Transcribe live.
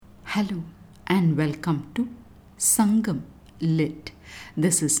Hello and welcome to Sangam Lit.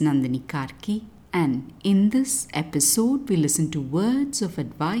 This is Nandini Karki, and in this episode we listen to words of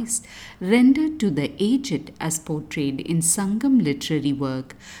advice rendered to the aged as portrayed in Sangam Literary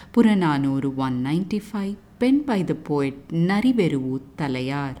work Puranaanooru 195, penned by the poet Nariveruvoo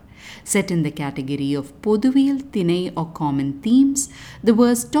Thalaiyaar. Set in the category of Pothuviyal Thinai or common themes, the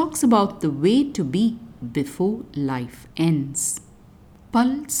verse talks about the way to be before life ends.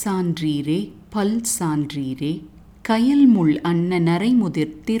 பல் சான்றீரே பல் சான்றீரே கயல் முள் அன்ன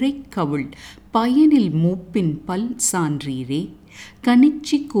நரைமுதிர் திரைக்கவுள் பயனில் மூப்பின் பல் சான்றீரே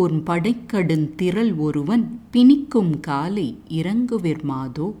கணிச்சி கூர்ம் படைக்கடுந் திரள் ஒருவன் பிணிக்கும் காலை இறங்குவிர்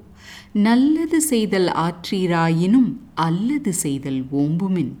மாதோ நல்லது செய்தல் ஆற்றீராயினும் அல்லது செய்தல்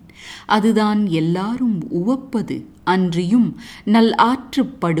ஓம்புமின் அதுதான் எல்லாரும் உவப்பது அன்றியும் நல்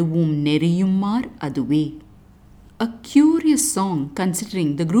ஆற்றுப்படுவோம் நெறியுமார் அதுவே. A curious song considering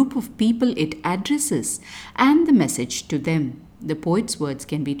the group of people it addresses and the message to them. The poet's words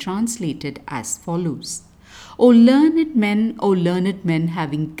can be translated as follows. O learned men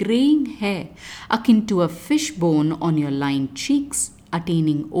having greying hair akin to a fish bone on your lined cheeks,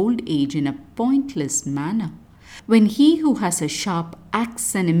 attaining old age in a pointless manner. When he who has a sharp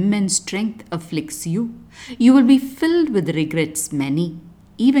axe and immense strength afflicts you, you will be filled with regrets many.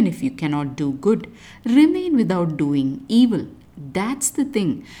 Even if you cannot do good, remain without doing evil. That's the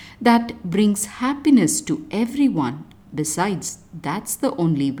thing that brings happiness to everyone. Besides, that's the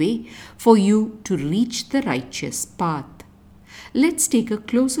only way for you to reach the righteous path. Let's take a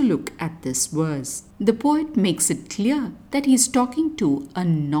closer look at this verse. The poet makes it clear that he is talking to a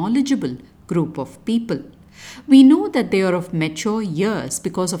knowledgeable group of people. We know that they are of mature years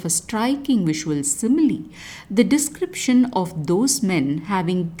because of a striking visual simile, the description of those men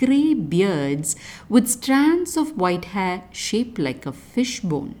having grey beards with strands of white hair shaped like a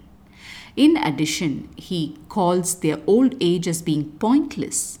fishbone. In addition, he calls their old age as being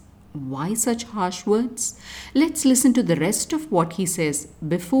pointless. Why such harsh words? Let's listen to the rest of what he says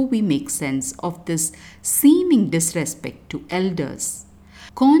before we make sense of this seeming disrespect to elders.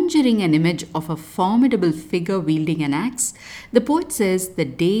 Conjuring an image of a formidable figure wielding an axe, the poet says the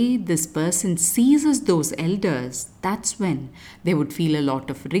day this person seizes those elders, that's when they would feel a lot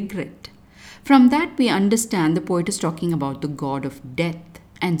of regret. From that we understand the poet is talking about the god of death.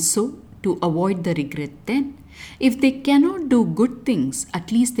 And so, to avoid the regret then, if they cannot do good things,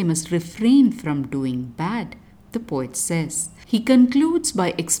 at least they must refrain from doing bad, the poet says. He concludes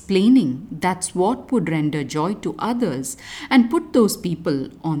by explaining that's what would render joy to others and put those people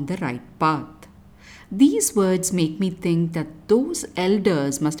on the right path. These words make me think that those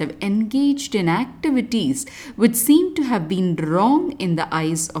elders must have engaged in activities which seem to have been wrong in the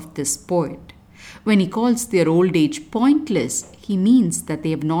eyes of this poet. When he calls their old age pointless, he means that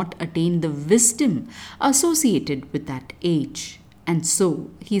they have not attained the wisdom associated with that age. And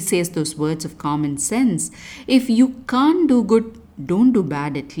so, he says those words of common sense. If you can't do good, don't do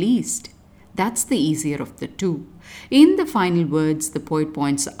bad at least. That's the easier of the two. In the final words, the poet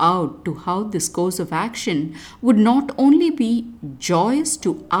points out to how this course of action would not only be joyous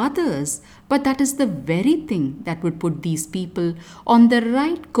to others, but that is the very thing that would put these people on the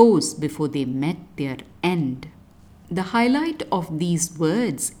right course before they met their end. The highlight of these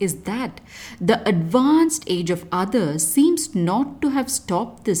words is that the advanced age of others seems not to have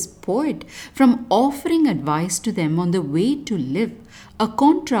stopped this poet from offering advice to them on the way to live, a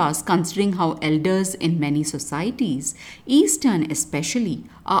contrast considering how elders in many societies, Eastern especially,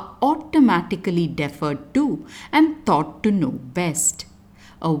 are automatically deferred to and thought to know best.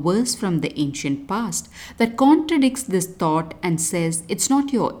 A verse from the ancient past that contradicts this thought and says it's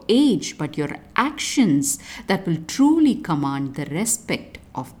not your age but your actions that will truly command the respect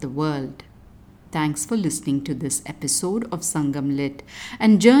of the world. Thanks for listening to this episode of Sangam Lit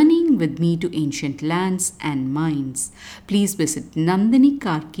and journeying with me to ancient lands and minds. Please visit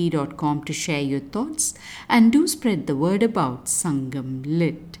nandinikarki.com to share your thoughts and do spread the word about Sangam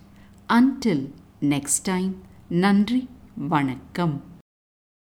Lit. Until next time, Nandri Vanakkam.